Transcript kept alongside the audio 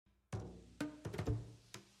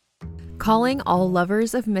Calling all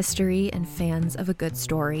lovers of mystery and fans of a good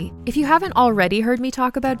story. If you haven't already heard me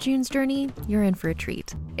talk about June's Journey, you're in for a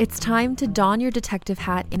treat. It's time to don your detective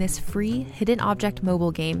hat in this free hidden object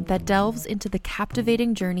mobile game that delves into the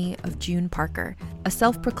captivating journey of June Parker, a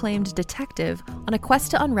self-proclaimed detective on a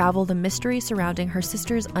quest to unravel the mystery surrounding her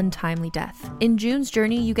sister's untimely death. In June's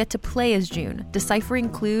Journey, you get to play as June, deciphering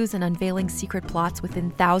clues and unveiling secret plots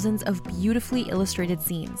within thousands of beautifully illustrated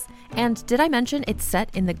scenes. And did I mention it's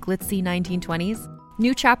set in the glitzy 1920s?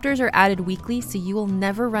 New chapters are added weekly, so you will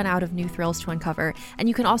never run out of new thrills to uncover, and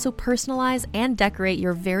you can also personalize and decorate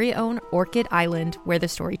your very own Orchid Island where the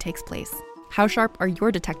story takes place. How sharp are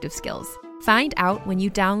your detective skills? Find out when you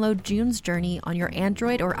download June's Journey on your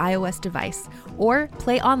Android or iOS device, or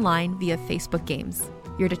play online via Facebook Games.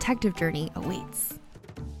 Your detective journey awaits.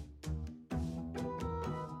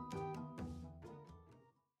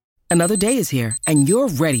 Another day is here, and you're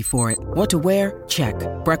ready for it. What to wear? Check.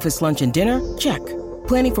 Breakfast, lunch, and dinner? Check.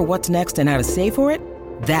 Planning for what's next and how to save for it?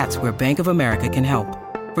 That's where Bank of America can help.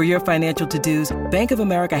 For your financial to-dos, Bank of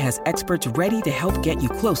America has experts ready to help get you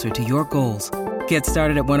closer to your goals. Get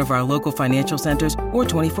started at one of our local financial centers or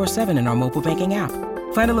 24/7 in our mobile banking app.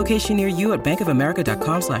 Find a location near you at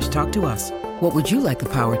bankofamerica.com/talktous. What would you like the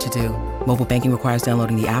power to do? Mobile banking requires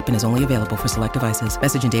downloading the app and is only available for select devices.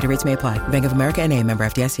 Message and data rates may apply. Bank of America N.A., member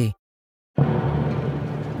FDIC.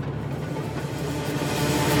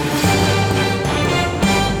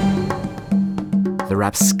 The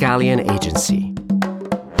Rapscallion Agency.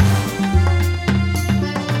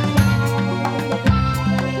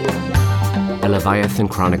 A Leviathan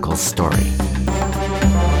Chronicles story.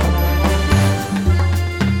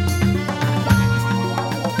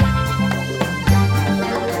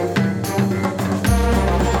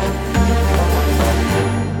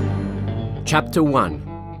 Chapter 1.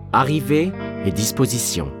 Arrivée et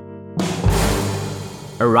disposition.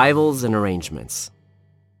 Arrivals and arrangements.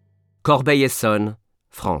 Corbeil-Essonnes,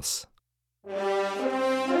 France.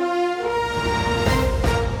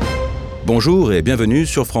 Bonjour et bienvenue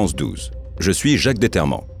sur France 12. Je suis Jacques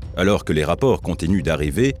Determant. Alors que les rapports continuent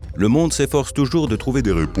d'arriver, le monde s'efforce toujours de trouver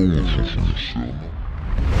des réponses.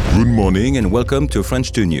 Good morning and welcome to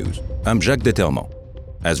French 2 News. I'm Jacques Determant.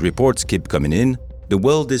 As reports keep coming in, the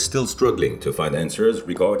world is still struggling to find answers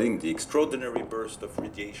regarding the extraordinary burst of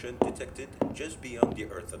radiation detected just beyond the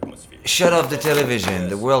Earth's atmosphere. Shut off the television.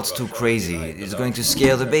 The world's too crazy. It's going to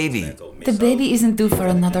scare the baby. The baby isn't due for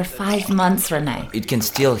another 5 months, Renee. It can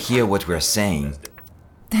still hear what we're saying.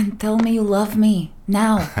 Then tell me you love me,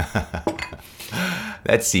 now.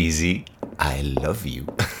 That's easy. I love you.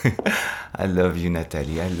 I love you,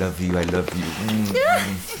 Nathalie. I love you. I love you.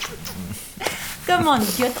 Come on,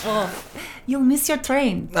 get off. You'll miss your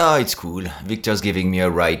train. Oh, it's cool. Victor's giving me a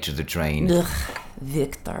ride to the train. Ugh,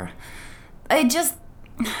 Victor. I just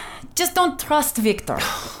don't trust Victor.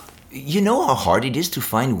 You know how hard it is to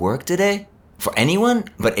find work today? For anyone,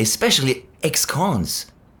 but especially ex-cons.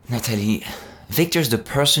 Nathalie, Victor's the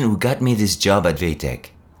person who got me this job at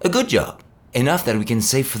Vaytech. A good job. Enough that we can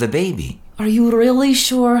save for the baby. Are you really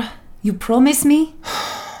sure? You promise me?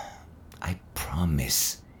 I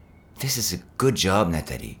promise. This is a good job,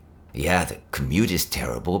 Nathalie. Yeah, the commute is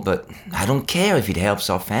terrible, but I don't care if it helps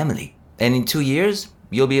our family. And in 2 years,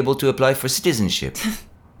 you'll be able to apply for citizenship.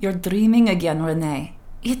 You're dreaming again, Renee.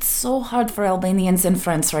 It's so hard for Albanians in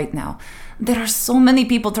France right now. There are so many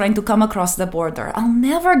people trying to come across the border. I'll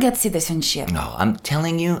never get citizenship. No, I'm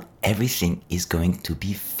telling you, everything is going to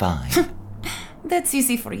be fine. That's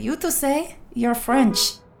easy for you to say. You're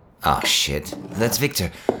French. Oh, shit. That's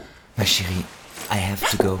Victor. Ma chérie, I have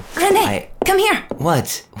to go. Renee, come here.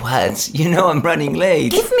 What? What? You know I'm running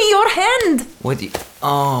late. Give me your hand. What do you...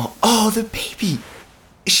 Oh, the baby.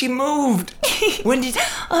 She moved. When did...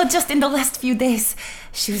 Oh, just in the last few days.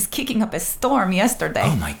 She was kicking up a storm yesterday.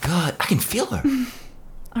 Oh my God, I can feel her.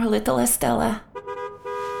 Our little Estella.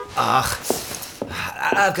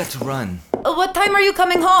 I've got to run. What time are you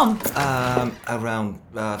coming home? Around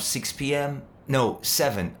 6 p.m. No,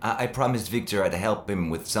 7. I promised Victor I'd help him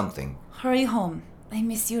with something. Hurry home. I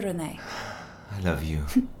miss you, Renee. I love you.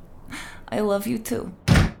 I love you too.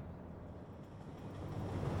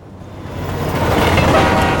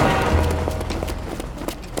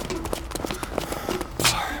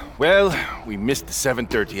 Well, we missed the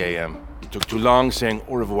 7:30 a.m. You took too long saying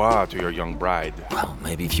au revoir to your young bride. Well,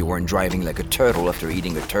 maybe if you weren't driving like a turtle after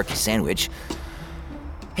eating a turkey sandwich.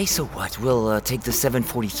 Hey, so what? We'll take the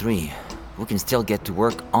 7:43. We can still get to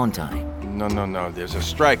work on time. No. There's a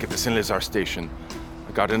strike at the Saint-Lazare station.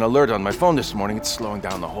 I got an alert on my phone this morning. It's slowing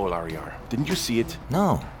down the whole RER. Didn't you see it?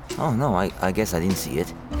 No. Oh, no, I guess I didn't see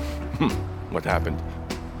it. What happened?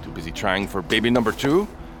 Too busy trying for baby number 2?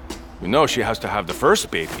 You know she has to have the first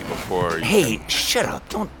baby before... Hey, shut up.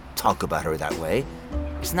 Don't talk about her that way.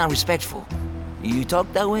 It's not respectful. You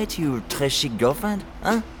talk that way to your très chic girlfriend?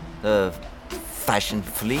 Huh? The fashion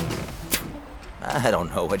flea? I don't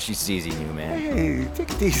know what she sees in you, man. Hey, take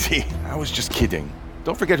it easy. I was just kidding.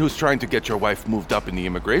 Don't forget who's trying to get your wife moved up in the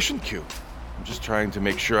immigration queue. I'm just trying to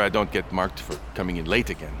make sure I don't get marked for coming in late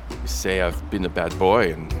again. They say I've been a bad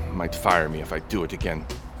boy and might fire me if I do it again.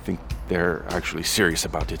 I think they're actually serious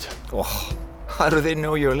about it. Oh, how do they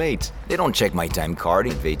know you're late? They don't check my time card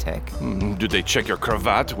in VTech. Do they check your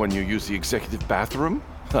cravat when you use the executive bathroom?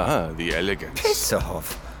 Ah, the elegance. Piss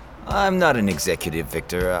off. I'm not an executive,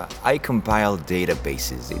 Victor. I compile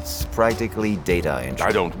databases. It's practically data entry.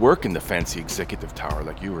 I don't work in the fancy executive tower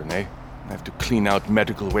like you, Renee. I have to clean out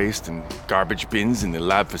medical waste and garbage bins in the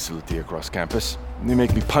lab facility across campus. They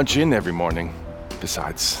make me punch in every morning.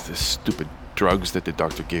 Besides, the stupid drugs that the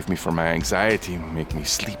doctor gave me for my anxiety make me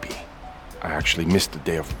sleepy. I actually missed a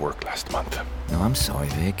day of work last month. No, I'm sorry,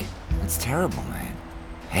 Vic. That's terrible, man.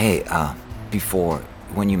 Hey, before,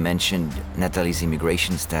 when you mentioned Natalie's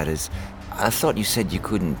immigration status, I thought you said you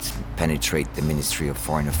couldn't penetrate the Ministry of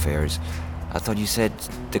Foreign Affairs. I thought you said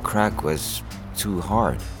the crack was too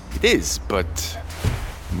hard. It is, but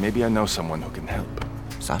maybe I know someone who can help.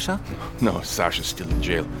 Sasha? No, Sasha's still in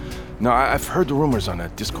jail. No, I've heard the rumors on a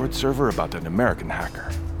Discord server about an American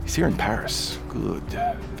hacker. He's here in Paris. Good.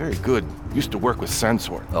 Very good. Used to work with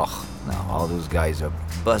Sansor. Ugh, now all those guys are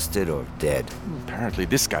busted or dead. Apparently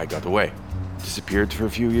this guy got away. Disappeared for a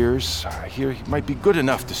few years. I hear he might be good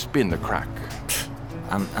enough to spin the crack.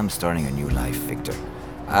 I'm starting a new life, Victor.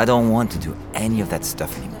 I don't want to do any of that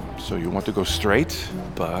stuff anymore. So you want to go straight,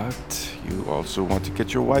 but you also want to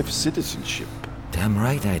get your wife's citizenship. Damn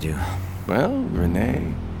right I do. Well,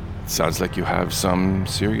 Renee, it sounds like you have some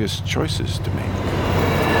serious choices to make.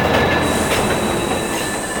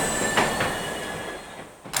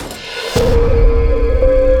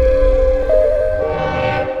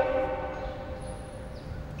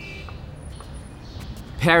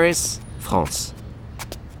 Paris, France.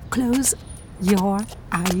 Close your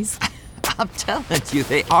eyes. I'm telling you,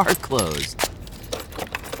 they are closed.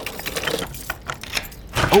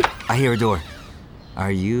 Oh, I hear a door.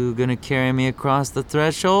 Are you gonna carry me across the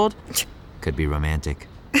threshold? Could be romantic.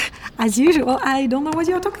 As usual, I don't know what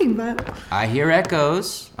you're talking about. I hear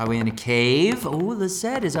echoes. Are we in a cave? Oh,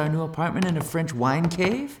 Lisette, is our new apartment in a French wine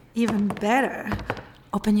cave? Even better.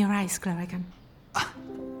 Open your eyes, Clarican.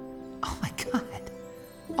 Oh my god.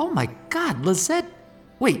 Oh my god, Lisette.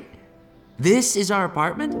 Wait, this is our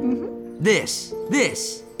apartment? Mm-hmm. This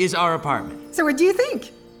is our apartment. So what do you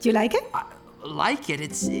think? Do you like it? I like it.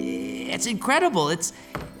 It's incredible. It's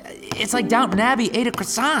like Downton Abbey ate a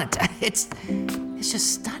croissant. It's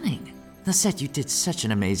just stunning. Lisette, you did such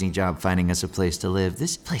an amazing job finding us a place to live.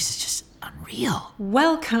 This place is just unreal.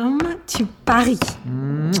 Welcome to Paris.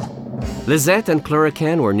 Lisette and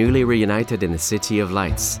Chlorocan were newly reunited in the City of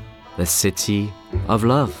Lights, the City of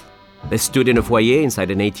Love. They stood in a foyer inside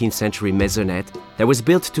an 18th century maisonette that was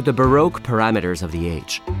built to the Baroque parameters of the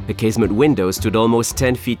age. The casement windows stood almost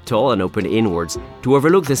 10 feet tall and opened inwards to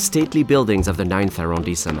overlook the stately buildings of the 9th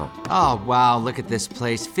arrondissement. Oh, wow, look at this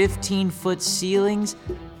place. 15-foot ceilings,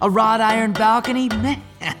 a wrought iron balcony.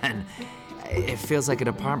 Man, it feels like an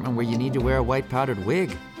apartment where you need to wear a white powdered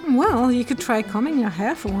wig. Well, you could try combing your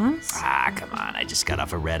hair for once. Ah, come on, I just got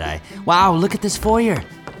off a red eye. Wow, look at this foyer.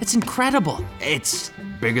 It's incredible. It's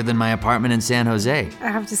bigger than my apartment in San Jose. I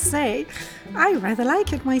have to say, I rather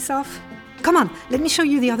like it myself. Come on, let me show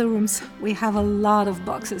you the other rooms. We have a lot of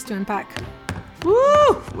boxes to unpack.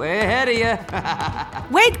 Woo! Way ahead of you.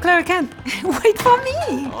 Wait, Clarican. Wait for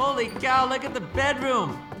me. Holy cow, look at the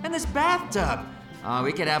bedroom and this bathtub. Oh,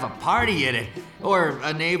 we could have a party in it. Or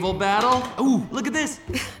a naval battle. Ooh, look at this.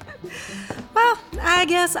 Well, I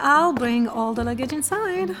guess I'll bring all the luggage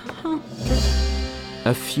inside.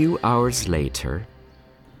 A few hours later...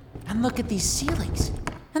 And look at these ceilings.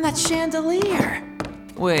 And that chandelier.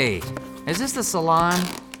 Wait, is this the salon?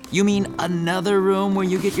 You mean another room where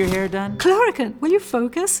you get your hair done? Clarican, will you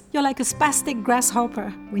focus? You're like a spastic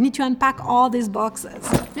grasshopper. We need to unpack all these boxes.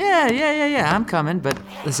 Yeah, I'm coming. But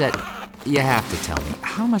Lisette, you have to tell me,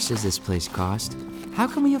 how much does this place cost? How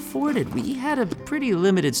can we afford it? We had a pretty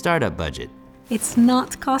limited startup budget. It's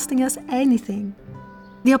not costing us anything.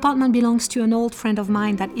 The apartment belongs to an old friend of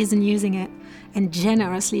mine that isn't using it and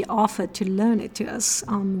generously offered to loan it to us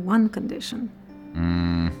on one condition.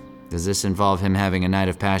 Does this involve him having a night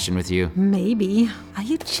of passion with you? Maybe. Are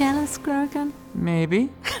you jealous, Clarican? Maybe.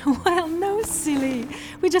 Well, no, silly.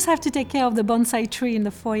 We just have to take care of the bonsai tree in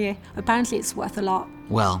the foyer. Apparently it's worth a lot.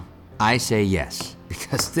 Well, I say yes,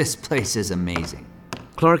 because this place is amazing.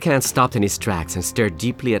 Chlorocan stopped in his tracks and stared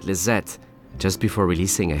deeply at Lisette just before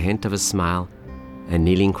releasing a hint of a smile and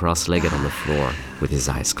kneeling cross-legged on the floor with his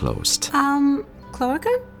eyes closed.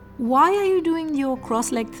 Chlorocan? Why are you doing your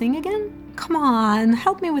cross-legged thing again? Come on,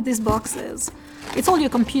 help me with these boxes. It's all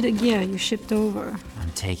your computer gear you shipped over.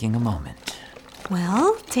 I'm taking a moment.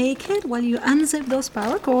 Well, take it while you unzip those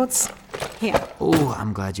power cords. Here. Oh,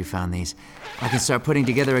 I'm glad you found these. I can start putting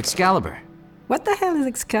together Excalibur. What the hell is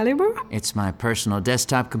Excalibur? It's my personal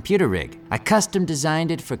desktop computer rig. I custom designed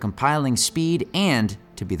it for compiling speed and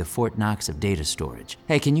to be the Fort Knox of data storage.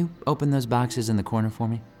 Hey, can you open those boxes in the corner for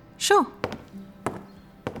me? Sure.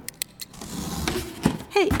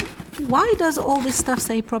 Hey, why does all this stuff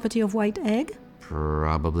say property of White Egg?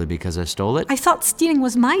 Probably because I stole it. I thought stealing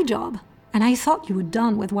was my job, and I thought you were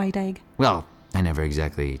done with White Egg. Well, I never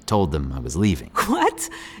exactly told them I was leaving. What?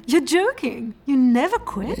 You're joking. You never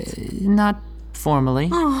quit? Not formally.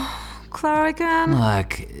 Oh, Chlorocan.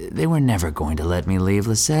 Look, they were never going to let me leave,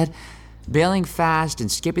 Lisette. Bailing fast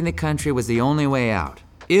and skipping the country was the only way out.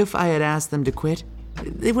 If I had asked them to quit,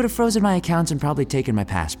 they would have frozen my accounts and probably taken my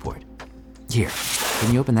passport. Here,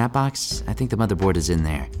 can you open that box? I think the motherboard is in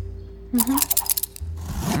there.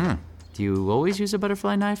 Do you always use a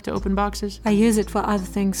butterfly knife to open boxes? I use it for other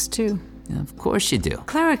things too. Of course you do.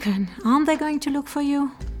 Chlorocan, aren't they going to look for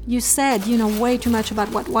you? You said you know way too much about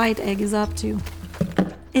what White Egg is up to.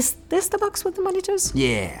 Is this the box with the monitors?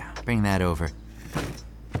 Yeah, bring that over.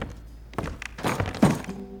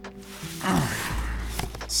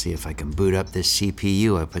 See if I can boot up this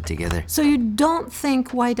CPU I put together. So you don't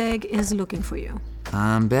think White Egg is looking for you?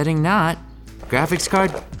 I'm betting not. Graphics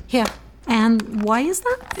card? Here. And why is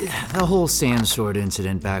that? The whole sand sword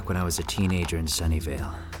incident back when I was a teenager in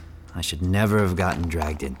Sunnyvale. I should never have gotten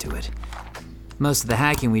dragged into it. Most of the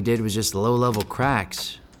hacking we did was just low-level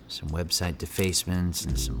cracks. Some website defacements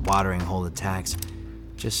and some watering hole attacks.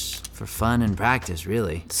 Just for fun and practice,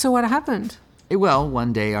 really. So what happened? Well,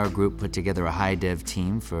 one day our group put together a high-dev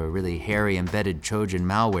team for a really hairy embedded Trojan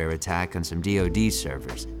malware attack on some DoD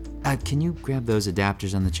servers. Can you grab those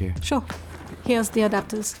adapters on the chair? Sure. Here's the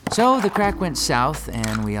adapters. So the crack went south,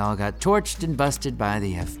 and we all got torched and busted by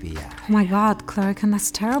the FBI. Oh my God, Chlorocan,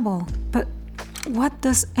 that's terrible. But what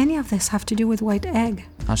does any of this have to do with White Egg?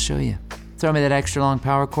 I'll show you. Throw me that extra long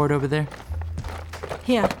power cord over there.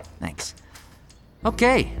 Here. Thanks.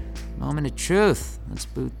 Okay, moment of truth. Let's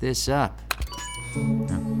boot this up.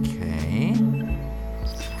 Okay.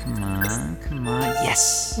 Come on.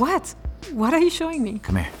 Yes! What? What are you showing me?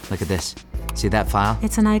 Come here, look at this. See that file?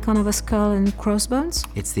 It's an icon of a skull and crossbones?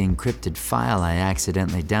 It's the encrypted file I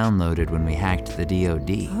accidentally downloaded when we hacked the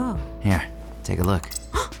DoD. Oh. Here, take a look.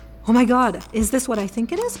 Oh my God, is this what I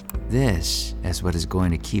think it is? This is what is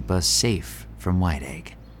going to keep us safe from White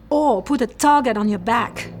Egg. Oh, put a target on your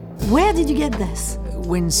back. Where did you get this?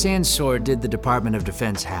 When Sandsword did the Department of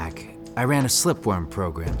Defense hack, I ran a slipworm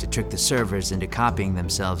program to trick the servers into copying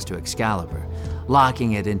themselves to Excalibur,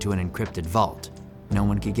 locking it into an encrypted vault. No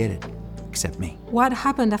one could get it, except me. What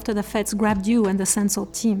happened after the feds grabbed you and the Sensor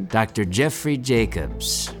team? Dr. Jeffrey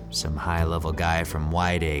Jacobs, some high-level guy from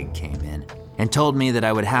White Egg, came in and told me that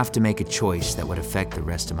I would have to make a choice that would affect the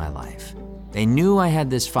rest of my life. They knew I had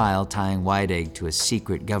this file tying White Egg to a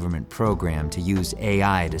secret government program to use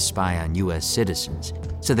AI to spy on US citizens,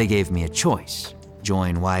 so they gave me a choice.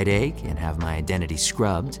 Join White Egg and have my identity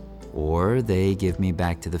scrubbed, or they give me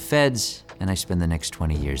back to the feds and I spend the next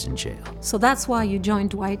 20 years in jail. So that's why you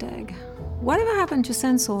joined White Egg. Whatever happened to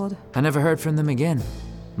Sensor? I never heard from them again.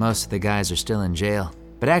 Most of the guys are still in jail.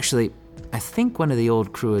 But actually, I think one of the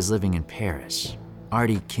old crew is living in Paris.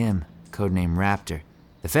 Artie Kim, codename Raptor.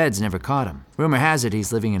 The feds never caught him. Rumor has it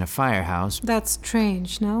he's living in a firehouse. That's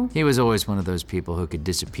strange, no? He was always one of those people who could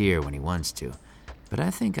disappear when he wants to. But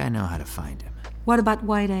I think I know how to find him. What about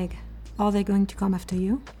White Egg? Are they going to come after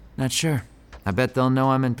you? Not sure. I bet they'll know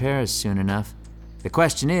I'm in Paris soon enough. The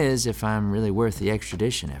question is if I'm really worth the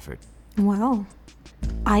extradition effort. Well,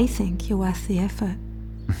 I think you're worth the effort.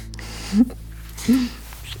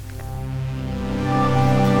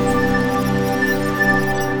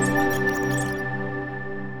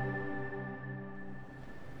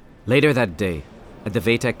 Later that day, at the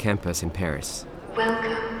VTech campus in Paris.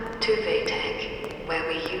 Welcome to VTech, where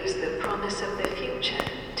we use the promise of the future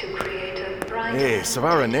to create a brighter... Hey, ça va,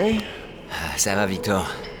 René? Ça va, Victor.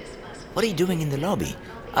 What are you doing in the lobby?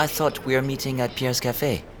 I thought we were meeting at Pierre's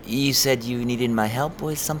Cafe. You said you needed my help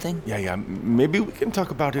with something? Yeah. Maybe we can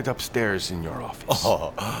talk about it upstairs in your office.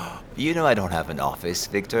 Oh, you know I don't have an office,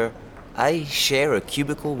 Victor. I share a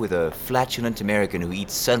cubicle with a flatulent American who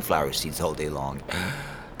eats sunflower seeds all day long.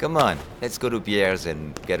 Come on, let's go to Pierre's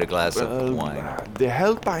and get a glass of wine. The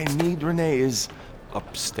help I need, René, is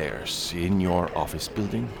upstairs in your office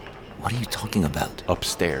building. What are you talking about?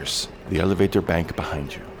 Upstairs. The elevator bank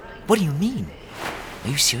behind you. What do you mean? Are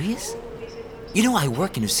you serious? You know, I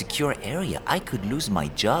work in a secure area. I could lose my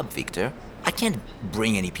job, Victor. I can't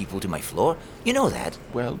bring any people to my floor. You know that.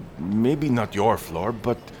 Well, maybe not your floor,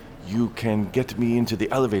 but you can get me into the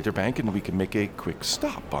elevator bank and we can make a quick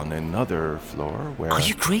stop on another floor where... Are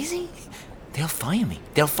you crazy? They'll fire me.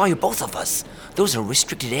 They'll fire both of us. Those are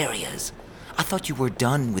restricted areas. I thought you were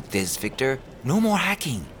done with this, Victor. No more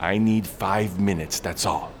hacking. I need 5 minutes, that's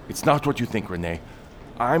all. It's not what you think, Renee.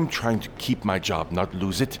 I'm trying to keep my job, not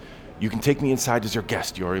lose it. You can take me inside as your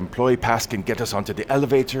guest. Your employee pass can get us onto the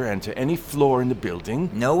elevator and to any floor in the building.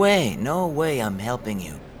 No way I'm helping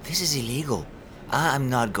you. This is illegal. I'm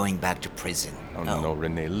not going back to prison. No,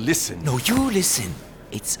 Renee, listen. No, you listen.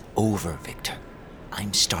 It's over, Victor.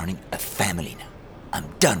 I'm starting a family now. I'm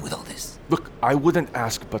done with all this. Look, I wouldn't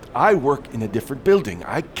ask, but I work in a different building.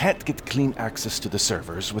 I can't get clean access to the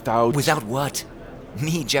servers without... Without what?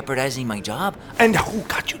 Me jeopardizing my job? And who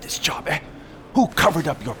got you this job, eh? Who covered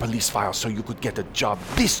up your police file so you could get a job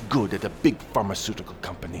this good at a big pharmaceutical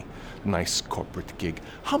company? Nice corporate gig.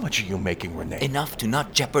 How much are you making, Renee? Enough to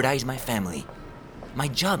not jeopardize my family. My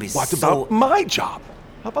job is What about my job?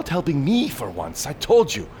 How about helping me for once? I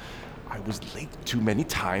told you. I was late too many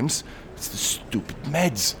times. It's the stupid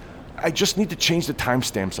meds. I just need to change the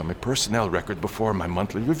timestamps on my personnel record before my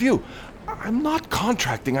monthly review. I'm not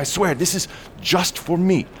contracting, I swear. This is just for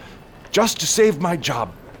me. Just to save my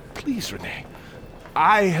job. Please, Renee.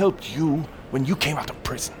 I helped you when you came out of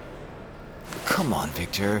prison. Come on,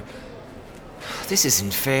 Victor. This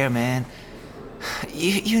isn't fair, man.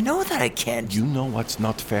 You know that I can't... You know what's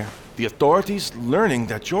not fair? The authorities learning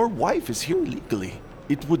that your wife is here illegally.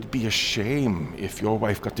 It would be a shame if your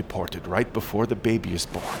wife got deported right before the baby is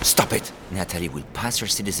born. Stop it! Natalie will pass her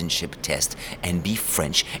citizenship test and be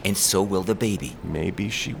French, and so will the baby. Maybe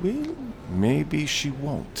she will, maybe she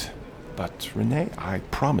won't. But Renee, I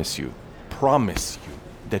promise you,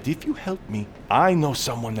 that if you help me, I know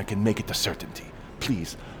someone that can make it a certainty.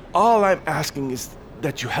 Please, all I'm asking is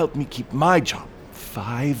that you help me keep my job.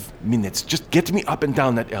 5 minutes. Just get me up and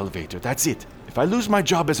down that elevator. That's it. If I lose my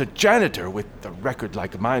job as a janitor with a record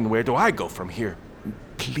like mine, where do I go from here?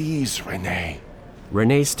 Please, Renee.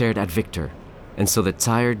 Renee stared at Victor and saw the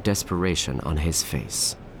tired desperation on his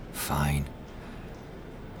face. Fine.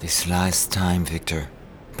 This last time, Victor.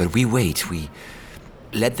 But we wait. We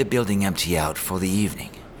let the building empty out for the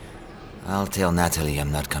evening. I'll tell Natalie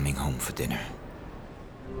I'm not coming home for dinner.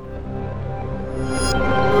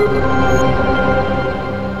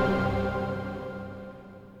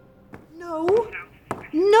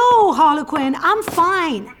 No, Harlequin, I'm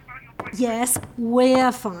fine. Yes,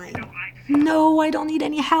 we're fine. No, I don't need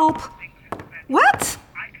any help. What?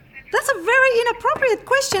 That's a very inappropriate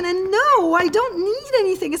question, and no, I don't need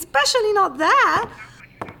anything, especially not that.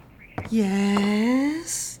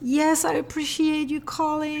 Yes, I appreciate you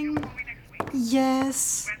calling.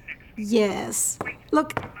 Yes.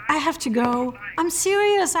 Look, I have to go. I'm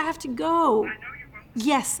serious, I have to go.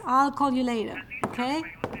 Yes, I'll call you later, okay?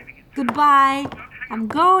 Goodbye. I'm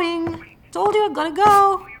going. Told you I gotta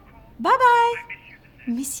go. Bye-bye.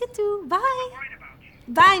 Miss you too. Bye.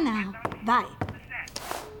 Bye now. Bye.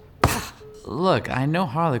 Look, I know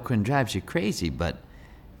Harlequin drives you crazy, but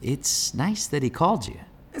it's nice that he called you.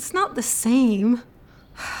 It's not the same.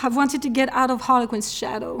 I've wanted to get out of Harlequin's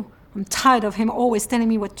shadow. I'm tired of him always telling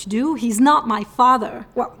me what to do. He's not my father.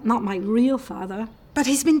 Well, not my real father. But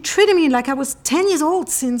he's been treating me like I was 10 years old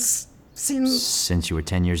since you were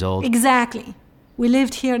 10 years old? Exactly. We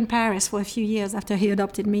lived here in Paris for a few years after he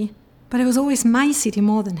adopted me. But it was always my city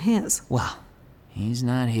more than his. Well, he's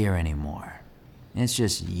not here anymore. It's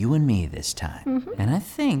just you and me this time. Mm-hmm. And I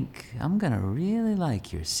think I'm gonna really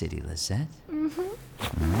like your city, Lisette.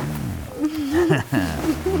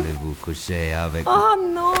 Voulez-vous coucher avec... Oh,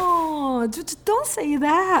 no. Don't say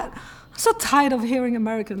that. I'm so tired of hearing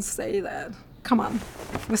Americans say that. Come on.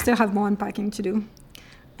 We still have more unpacking to do.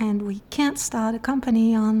 And we can't start a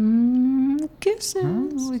company on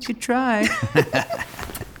kisses. We could try.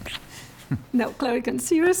 No, Claricon,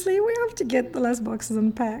 seriously, we have to get the last boxes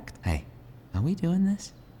unpacked. Hey, are we doing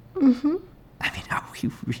this? Mm-hmm. I mean, are we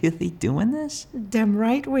really doing this? Damn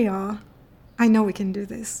right we are. I know we can do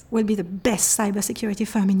this. We'll be the best cybersecurity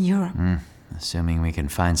firm in Europe. Assuming we can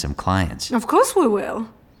find some clients. Of course we will.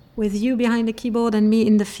 With you behind the keyboard and me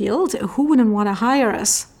in the field, who wouldn't want to hire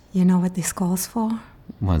us? You know what this calls for?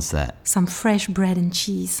 What's that? Some fresh bread and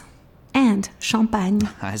cheese. And champagne.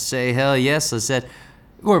 I say hell yes, Lisette.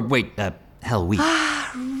 Or wait, hell we.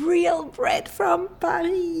 Real bread from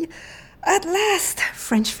Paris. At last!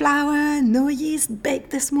 French flour, no yeast,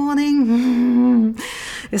 baked this morning.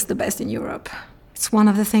 It's the best in Europe. It's one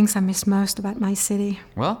of the things I miss most about my city.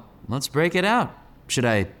 Well, let's break it out. Should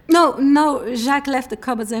I... No, Jacques left the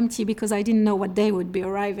cupboards empty because I didn't know what day would be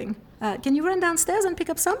arriving. Can you run downstairs and pick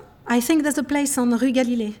up some? I think there's a place on Rue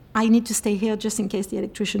Galilée. I need to stay here just in case the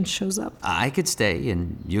electrician shows up. I could stay,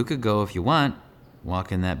 and you could go if you want.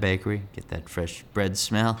 Walk in that bakery, get that fresh bread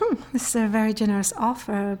smell. This is a very generous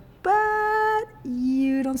offer, but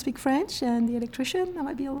you don't speak French, and the electrician, that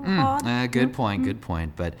might be a little hard. Good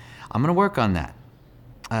point, but I'm gonna work on that.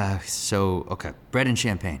 Okay, bread and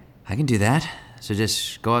champagne. I can do that. So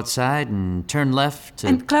just go outside and turn left to...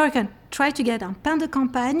 And Clorican, try to get un pain de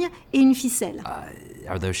campagne et une ficelle.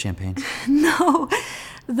 Are those champagne? No,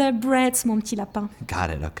 they're breads, mon petit lapin.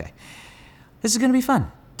 Got it, okay. This is gonna be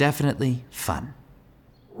fun. Definitely fun.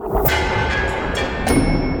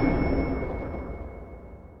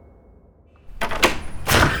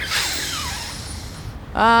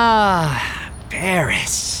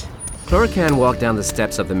 Paris. Clorican walked down the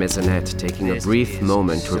steps of the maisonette, taking a brief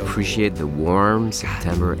moment to appreciate the warm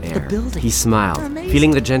September air. He smiled,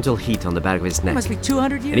 feeling the gentle heat on the back of his neck. Must be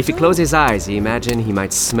 200 years And if he old. closed his eyes, he imagined he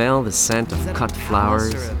might smell the scent of cut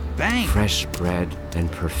flowers, fresh bread,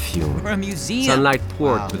 and perfume. Or a museum. Sunlight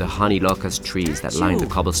poured through the honey locust trees that lined the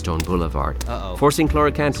cobblestone boulevard, forcing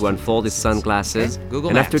Clorican to unfold his sunglasses, Google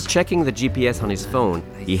and after Maps. checking the GPS on his phone,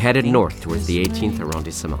 he headed north towards the 18th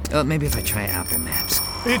arrondissement. Maybe if I try Apple Maps.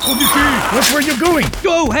 Hé, trou du cul! Watch where you're going!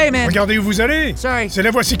 Oh, hey man! Regardez où vous allez! Sorry. C'est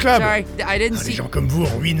la voie cyclable! Sorry, I didn't Les see... gens comme vous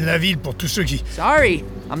ruinent la ville pour tous ceux qui... Sorry,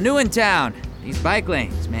 I'm new in town. These bike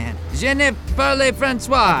lanes, man. Je ne parle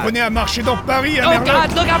François. Prenez à marcher dans Paris, à Oh Merlin.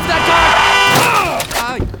 God, look out for that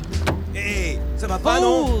car! Hé, ça va pas,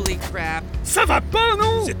 non? Holy crap. Ça va pas,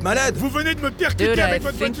 non? Vous êtes malade? Vous venez de me percuter Dude, I avec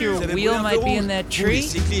votre think voiture! your Vous avez wheel brûlé un might feu be in rouge. that Vous, les tree.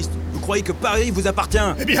 cyclistes, vous croyez que Paris vous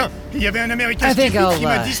appartient? Eh bien, il y avait un Américain I think stupide qui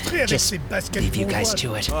m'a I'll distrait avec just ses baskets leave you guys bourgeoises.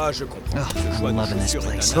 to it. Ah, je comprends. I'm loving this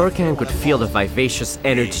place. Clorican could feel the vivacious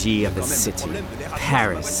energy of the city.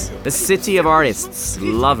 Paris, the city of artists,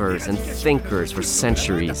 lovers, and thinkers for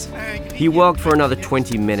centuries. He walked for another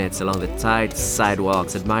 20 minutes along the tight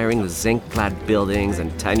sidewalks, admiring the zinc-clad buildings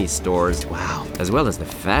and tiny stores, as well as the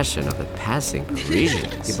fashion of the passing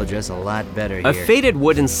Parisians. People dress a lot better A here. faded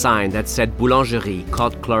wooden sign that said Boulangerie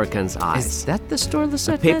caught Clorican's eyes. Is that the store A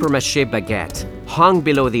Lisette papier-mâché baguette hung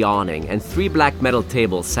below the awning, and 3 black metal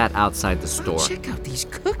tables sat outside the store. Check out these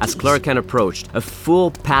cookies. As Clorican approached, a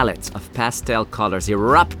full palette of pastel colors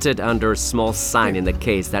erupted under a small sign in the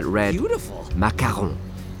case that read Beautiful. Macaron.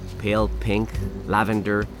 Pale pink,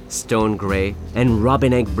 lavender, stone gray, and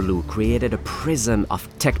robin egg blue created a prism of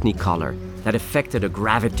technicolor that affected a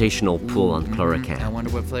gravitational pull on I Clorican.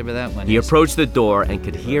 wonder what flavor that one He is. approached the door and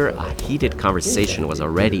could hear a heated conversation was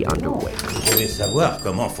already underway. Vous voulez savoir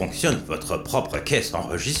comment fonctionne votre propre caisse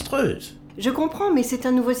enregistreuse? Je comprends, mais c'est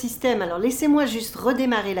un nouveau système, alors laissez-moi juste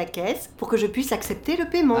redémarrer la caisse pour que je puisse accepter le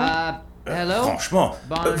paiement. Hello? Franchement,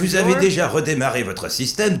 Bonjour. vous avez déjà redémarré votre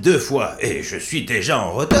système 2 fois et je suis déjà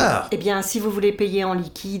en retard. Eh bien, si vous voulez payer en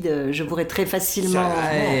liquide, je pourrais très facilement...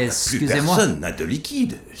 Plus Excusez-moi. personne n'a de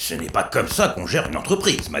liquide. Ce n'est pas comme ça qu'on gère une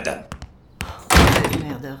entreprise, madame.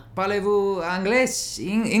 Merde. Parlez-vous anglais?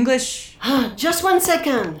 English? Just 1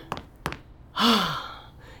 second.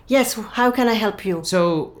 Yes, how can I help you?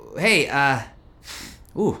 So, hey,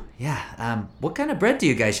 what kind of bread do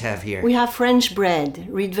you guys have here? We have French bread.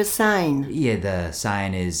 Read the sign. Yeah, the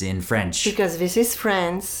sign is in French. Because this is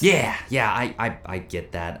France. Yeah, I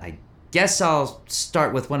get that. I guess I'll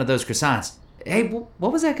start with one of those croissants. Hey,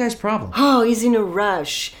 what was that guy's problem? Oh, he's in a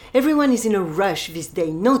rush. Everyone is in a rush this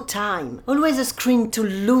day. No time. Always a screen to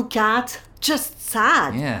look at. Just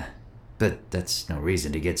sad. Yeah, but that's no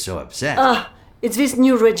reason to get so upset. It's this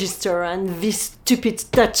new register and this stupid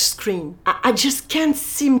touch screen. I just can't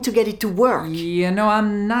seem to get it to work. You know,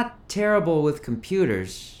 I'm not terrible with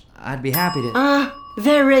computers. I'd be happy to...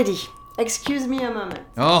 They're ready. Excuse me a moment.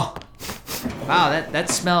 Oh, wow, that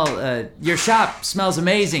smell, your shop smells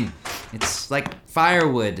amazing. It's like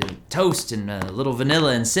firewood and toast and a little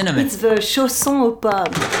vanilla and cinnamon. It's the chausson au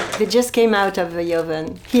pomme. They just came out of the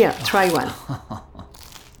oven. Here, try one.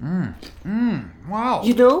 Wow.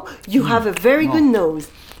 You know, you have a very good nose.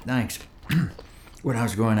 Thanks. When I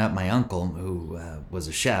was growing up, my uncle, who was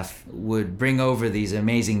a chef, would bring over these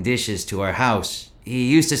amazing dishes to our house. He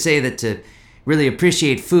used to say that to really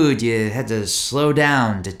appreciate food, you had to slow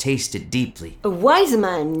down to taste it deeply. A wise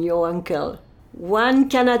man, your uncle. One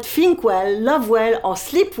cannot think well, love well, or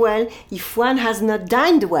sleep well if one has not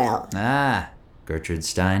dined well. Ah, Gertrude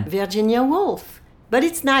Stein. Virginia Woolf. But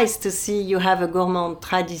it's nice to see you have a gourmand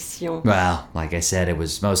tradition. Well, like I said, it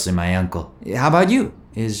was mostly my uncle. How about you?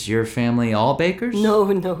 Is your family all bakers?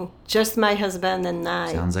 No. Just my husband and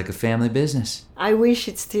I. Sounds like a family business. I wish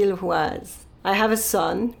it still was. I have a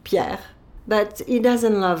son, Pierre, but he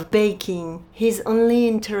doesn't love baking. He's only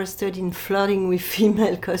interested in flirting with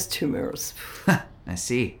female customers. I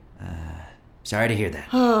see. Sorry to hear that.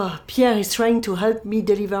 Oh, Pierre is trying to help me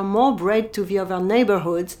deliver more bread to the other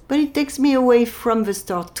neighborhoods, but it takes me away from the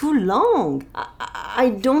store too long.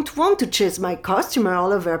 I don't want to chase my customer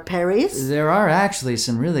all over Paris. There are actually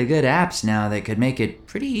some really good apps now that could make it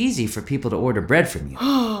pretty easy for people to order bread from you.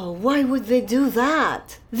 Oh, why would they do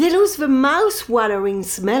that? They lose the mouth-watering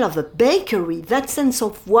smell of the bakery, that sense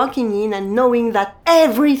of walking in and knowing that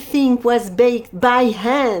everything was baked by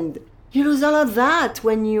hand. You lose all of that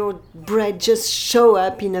when your bread just show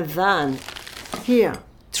up in a van. Here,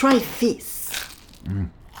 try this.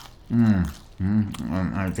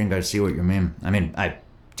 I think I see what you mean. I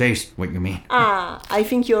taste what you mean. I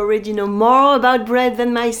think you already know more about bread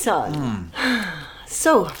than my son.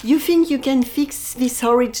 So, you think you can fix this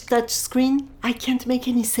horrid touch screen? I can't make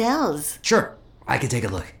any sales. Sure, I can take a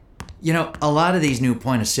look. You know, a lot of these new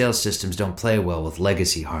point-of-sale systems don't play well with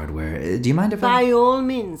legacy hardware. Do you mind if By all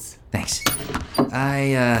means. Thanks.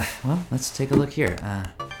 Well, let's take a look here.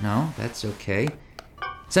 No, that's okay.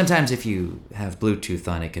 Sometimes if you have Bluetooth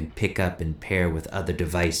on, it can pick up and pair with other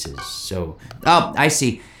devices. So, I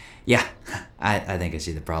see. Yeah, I think I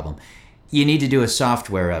see the problem. You need to do a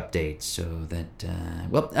software update so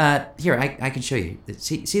that, here, I can show you.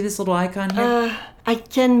 See this little icon here? I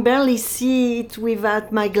can barely see it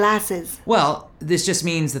without my glasses. Well, this just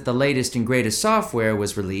means that the latest and greatest software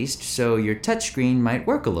was released, so your touchscreen might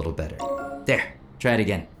work a little better. There, try it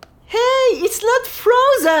again. Hey, it's not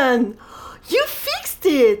frozen! You fixed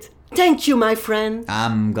it! Thank you, my friend.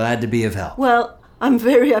 I'm glad to be of help. Well, I'm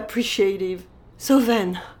very appreciative. So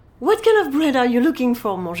then, what kind of bread are you looking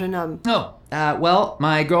for, mon jeune homme? Well,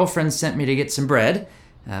 my girlfriend sent me to get some bread.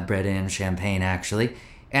 Bread and champagne, actually.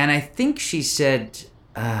 And I think she said,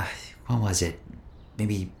 what was it?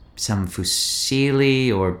 Maybe some fusilli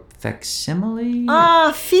or facsimile?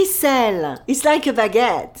 Ficelle. It's like a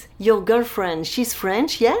baguette. Your girlfriend, she's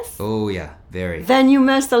French, yes? Oh, yeah, very. Then you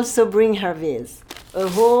must also bring her this. A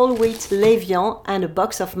whole wheat levain and a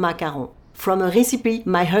box of macarons. From a recipe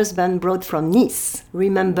my husband brought from Nice.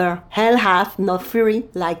 Remember, hell hath no fury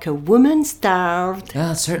like a woman starved.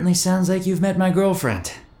 Well, it certainly sounds like you've met my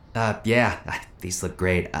girlfriend. Yeah, these look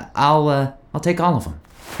great. I'll take all of them.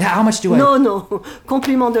 How much do I... No.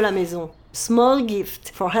 Compliment de la maison. Small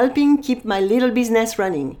gift for helping keep my little business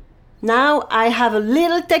running. Now I have a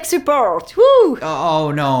little tech support. Woo!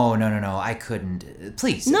 Oh, no. I couldn't.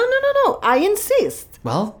 Please. No. I insist.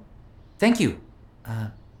 Well, thank you.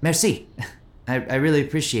 Merci. I really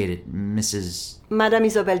appreciate it, Mrs... Madame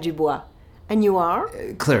Isabelle Dubois. And you are?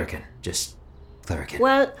 Clerican. Just Clerican.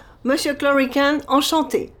 Well, Monsieur Clerican,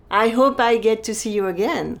 enchanté. I hope I get to see you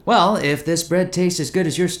again. Well, if this bread tastes as good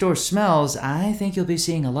as your store smells, I think you'll be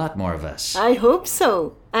seeing a lot more of us. I hope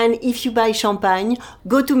so. And if you buy champagne,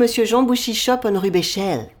 go to Monsieur Jean Bouchy's shop on Rue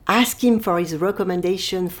Béchelle. Ask him for his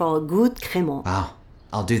recommendation for a good crémant. Wow,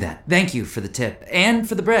 I'll do that. Thank you for the tip. And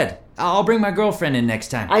for the bread. I'll bring my girlfriend in next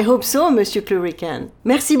time. I hope so, Monsieur Clerican.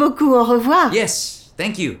 Merci beaucoup, au revoir. Yes,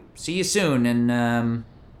 thank you. See you soon, and,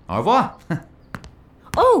 au revoir.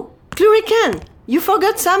 Oh, Clerican, you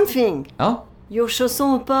forgot something. Oh? Your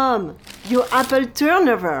chausson aux pommes. Your apple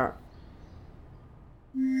turnover.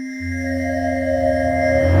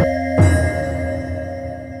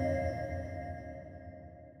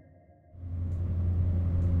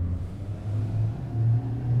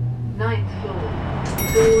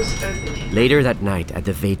 Later that night at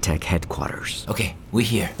the VTech headquarters. Okay, we're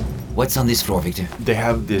here. What's on this floor, Victor? They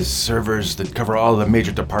have these servers that cover all the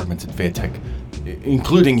major departments at VTech,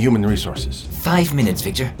 including human resources. 5 minutes,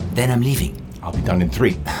 Victor. Then I'm leaving. I'll be done in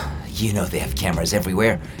 3. You know they have cameras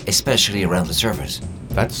everywhere, especially around the servers.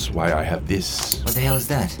 That's why I have this. What the hell is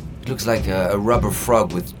that? It looks like a rubber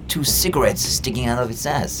frog with 2 cigarettes sticking out of its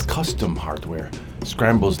ass. Custom hardware.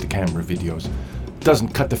 Scrambles the camera videos. Doesn't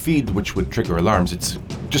cut the feed, which would trigger alarms. It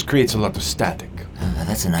just creates a lot of static.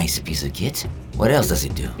 That's a nice piece of kit. What else does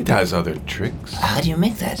it do? It has other tricks. How do you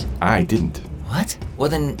make that? I didn't. What? Well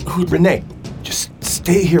then, who... Renee, just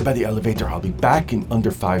stay here by the elevator. I'll be back in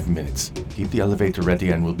under 5 minutes. Keep the elevator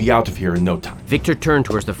ready and we'll be out of here in no time. Victor turned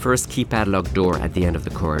towards the first keypad locked door at the end of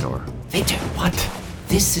the corridor. Victor, what?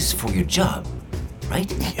 This is for your job,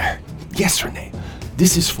 right? Yes, Renee.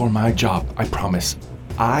 This is for my job. I promise.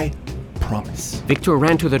 I promise. Victor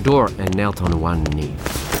ran to the door and knelt on one knee.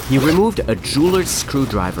 He removed a jeweler's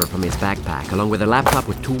screwdriver from his backpack, along with a laptop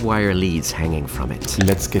with 2 wire leads hanging from it.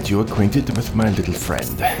 Let's get you acquainted with my little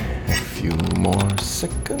friend. A few more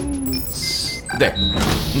seconds. There.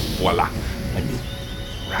 Voila. I mean,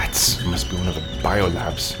 rats. Must be one of the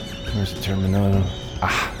biolabs. Where's the terminal?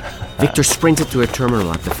 Victor sprinted to a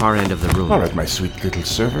terminal at the far end of the room. All right, my sweet little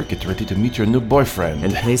server, get ready to meet your new boyfriend.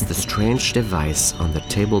 And placed the strange device on the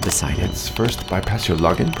table beside him. Let's first bypass your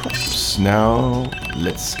login prompts. Now,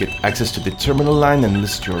 let's get access to the terminal line and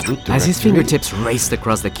list your root directory. As his fingertips raced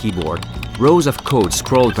across the keyboard, rows of code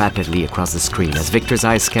scrolled rapidly across the screen as Victor's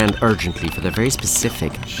eyes scanned urgently for the very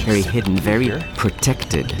specific, very hidden, very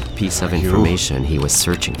protected piece of information he was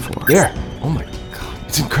searching for. There! Oh my god,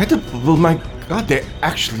 it's incredible, my god, they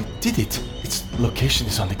actually did it. Its location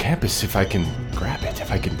is on the campus. If I can grab it, if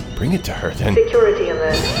I can bring it to her, then... Security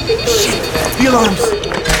alert. Shit! The alarms!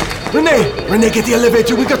 Renee, get the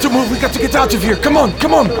elevator. We got to move. We got to get out of here. Come on.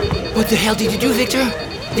 What the hell did you do, Victor?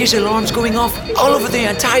 There's alarms going off all over the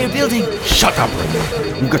entire building. Shut up,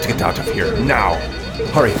 Renee. We've got to get out of here now.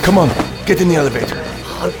 Hurry, come on. Get in the elevator.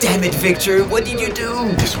 Oh, damn it, Victor. What did you do?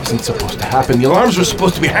 This wasn't supposed to happen. The alarms were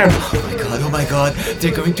supposed to be handled. Oh my god.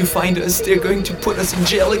 They're going to find us. They're going to put us in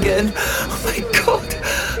jail again. Oh my god.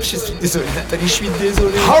 Je suis désolé, Nathalie. Je suis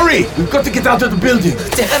désolé. Hurry! We've got to get out of the building.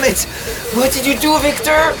 Damn it. What did you do,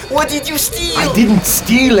 Victor? What did you steal? I didn't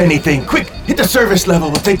steal anything. Quick, hit the service level.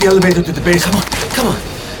 We'll take the elevator to the basement. Come on.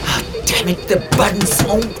 Damn it, the buttons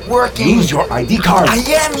won't work. Use your ID card. I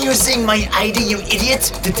am using my ID, you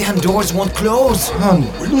idiot. The damn doors won't close.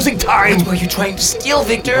 We're losing time. What were you trying to steal,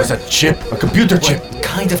 Victor? It was a chip, a computer chip. What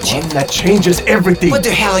kind of chip? One that changes everything. What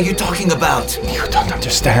the hell are you talking about? You don't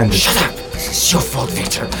understand. Shut up. It's your fault,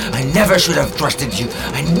 Victor. I never should have trusted you.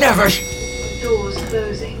 I never Doors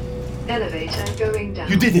closing. Elevator going down.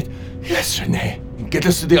 You did it. Yes, Renee. Get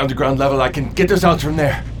us to the underground level. I can get us out from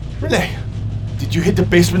there. Renee. Did you hit the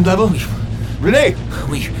basement level? Renee!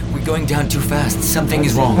 We're going down too fast. Something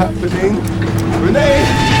is wrong. What's happening? Renee!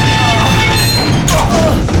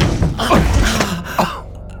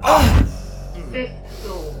 Fifth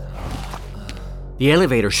floor. The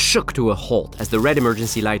elevator shook to a halt as the red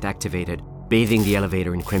emergency light activated, bathing the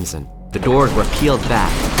elevator in crimson. The doors were peeled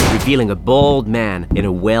back, revealing a bald man in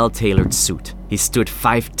a well-tailored suit. He stood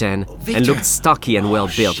 5'10" and looked stocky and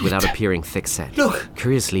well-built without appearing thick-set. Look!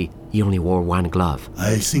 Curiously, he only wore one glove.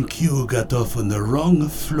 I think you got off on the wrong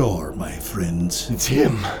floor, my friends. It's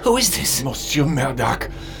him. Who is this? Monsieur Murdoch.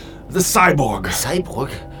 The cyborg.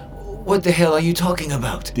 Cyborg? What the hell are you talking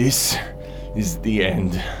about? This is the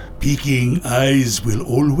end. Peeking eyes will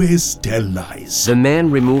always tell lies. The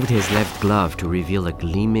man removed his left glove to reveal a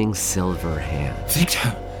gleaming silver hand.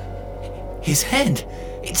 Victor, his hand,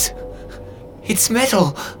 it's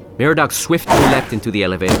metal. Murdoch swiftly leapt into the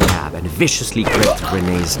elevator cab and viciously gripped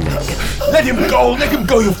Renee's neck. Let him go,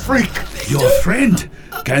 you freak! Your friend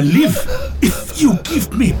can live if you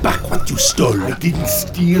give me back what you stole. I didn't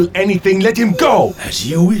steal anything, let him go! As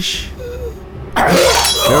you wish.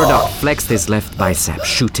 Murdoch flexed his left bicep,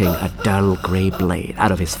 shooting a dull gray blade out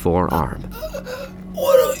of his forearm.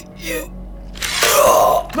 What are you?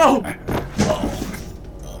 No!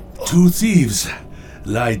 2 thieves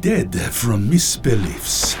lie dead from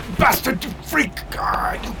misbeliefs. Bastard, you freak!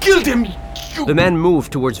 You killed him! The man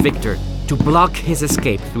moved towards Victor to block his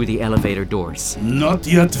escape through the elevator doors. Not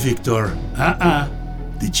yet, Victor.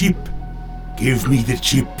 The chip. Give me the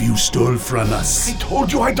chip you stole from us. I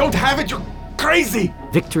told you I don't have it, you're crazy!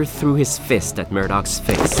 Victor threw his fist at Murdoch's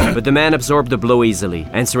face, but the man absorbed the blow easily,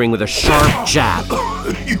 answering with a sharp jab.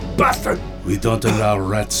 You bastard! We don't allow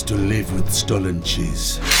rats to live with stolen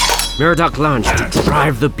cheese. Murdoch lunged to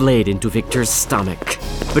drive the blade into Victor's stomach,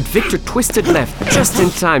 but Victor twisted left just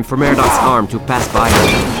in time for Murdoch's arm to pass by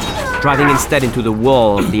him, driving instead into the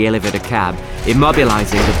wall of the elevator cab,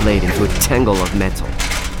 immobilizing the blade into a tangle of metal.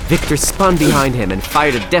 Victor spun behind him and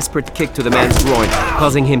fired a desperate kick to the man's groin,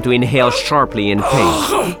 causing him to inhale sharply in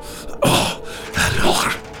pain. I'll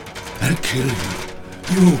kill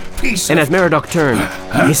you piece And as Murdoch turned,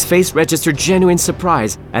 his face registered genuine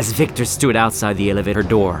surprise as Victor stood outside the elevator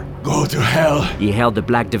door. Go to hell! He held the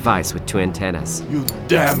black device with 2 antennas. You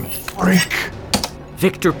damn freak!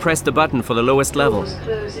 Victor pressed the button for the lowest level Doors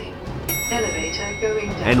closing. Elevator going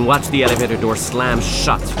down. and watched the elevator door slam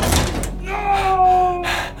shut.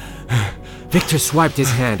 Victor swiped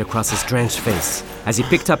his hand across his drenched face as he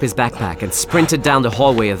picked up his backpack and sprinted down the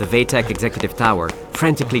hallway of the VTech Executive Tower,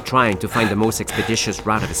 frantically trying to find the most expeditious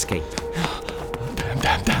route of escape.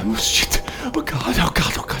 Damn, shit. Oh God,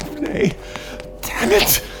 Renee. Damn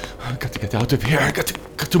it. I got to get out of here. I got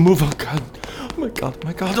to move. Oh God. Oh my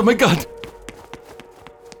God.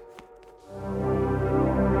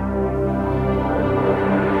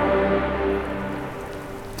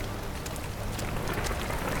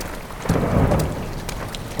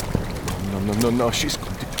 no, she's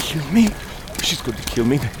going to kill me. She's going to kill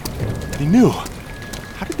me. They knew.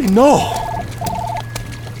 How did they know?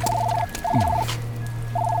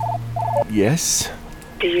 Yes?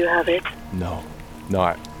 Do you have it? No,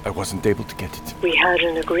 I wasn't able to get it. We had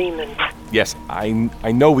an agreement. Yes, I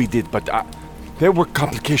know we did, but there were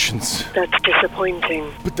complications. That's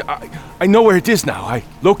disappointing. But I know where it is now. I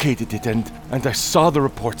located it and I saw the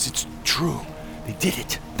reports. It's true. They did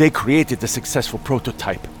it. They created a successful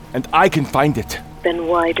prototype, and I can find it. Then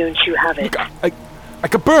why don't you have it? Look, I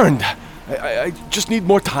got burned. I just need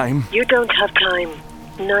more time. You don't have time.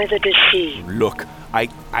 Neither does she. Look, I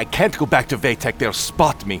can't go back to Vatek. They'll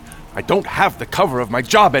spot me. I don't have the cover of my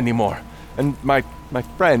job anymore. And my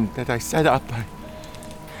friend that I set up,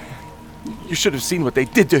 you should have seen what they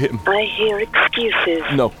did to him. I hear excuses.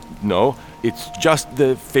 No. It's just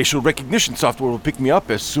the facial recognition software will pick me up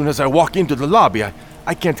as soon as I walk into the lobby.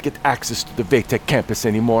 I can't get access to the Vatek campus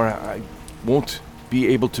anymore. I won't be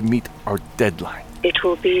able to meet our deadline. It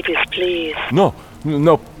will be displeased. No,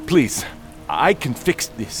 please. I can fix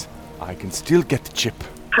this. I can still get the chip.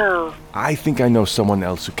 How? I think I know someone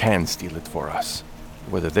else who can steal it for us.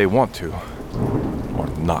 Whether they want to or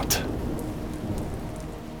not.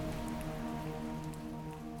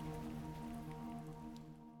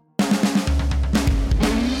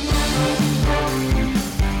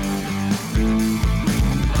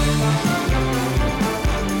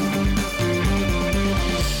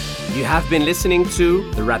 You have been listening to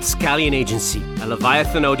The Rapscallion Agency, a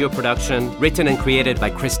Leviathan audio production written and created by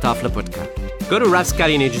Christophe Laputka. Go to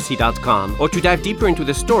rapscallionagency.com, or to dive deeper into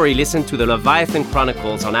the story, listen to the Leviathan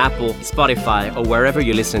Chronicles on Apple, Spotify, or wherever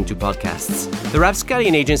you listen to podcasts. The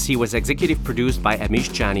Rapscallion Agency was executive produced by Amish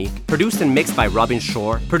Chani, produced and mixed by Robin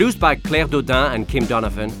Shore, produced by Claire Dodin and Kim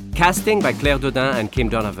Donovan, casting by Claire Dodin and Kim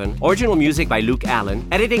Donovan, original music by Luke Allen,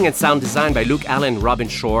 editing and sound design by Luke Allen and Robin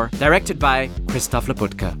Shore, directed by Christophe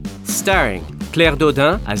Laputka. Starring Claire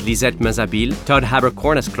Dodin as Lisette Mazabil, Todd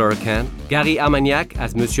Habercorn as Chlorocan, Gary Armagnac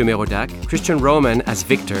as Monsieur Merodac, Christian Roman as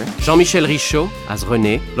Victor, Jean-Michel Richaud as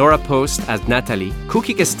René, Laura Post as Nathalie,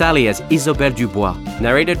 Cookie Castali as Isobel Dubois,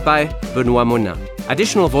 narrated by Benoît Monin.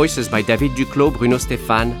 Additional voices by David Duclos, Bruno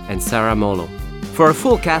Stéphane, and Sarah Molo. For a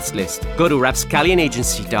full cast list, go to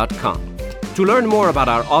rapscallionagency.com. To learn more about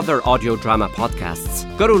our other audio drama podcasts,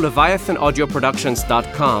 go to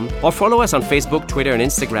leviathanaudioproductions.com or follow us on Facebook, Twitter, and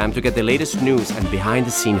Instagram to get the latest news and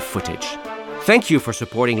behind-the-scene footage. Thank you for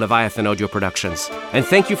supporting Leviathan Audio Productions, and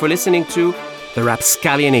thank you for listening to The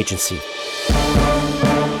Rapscallion Agency.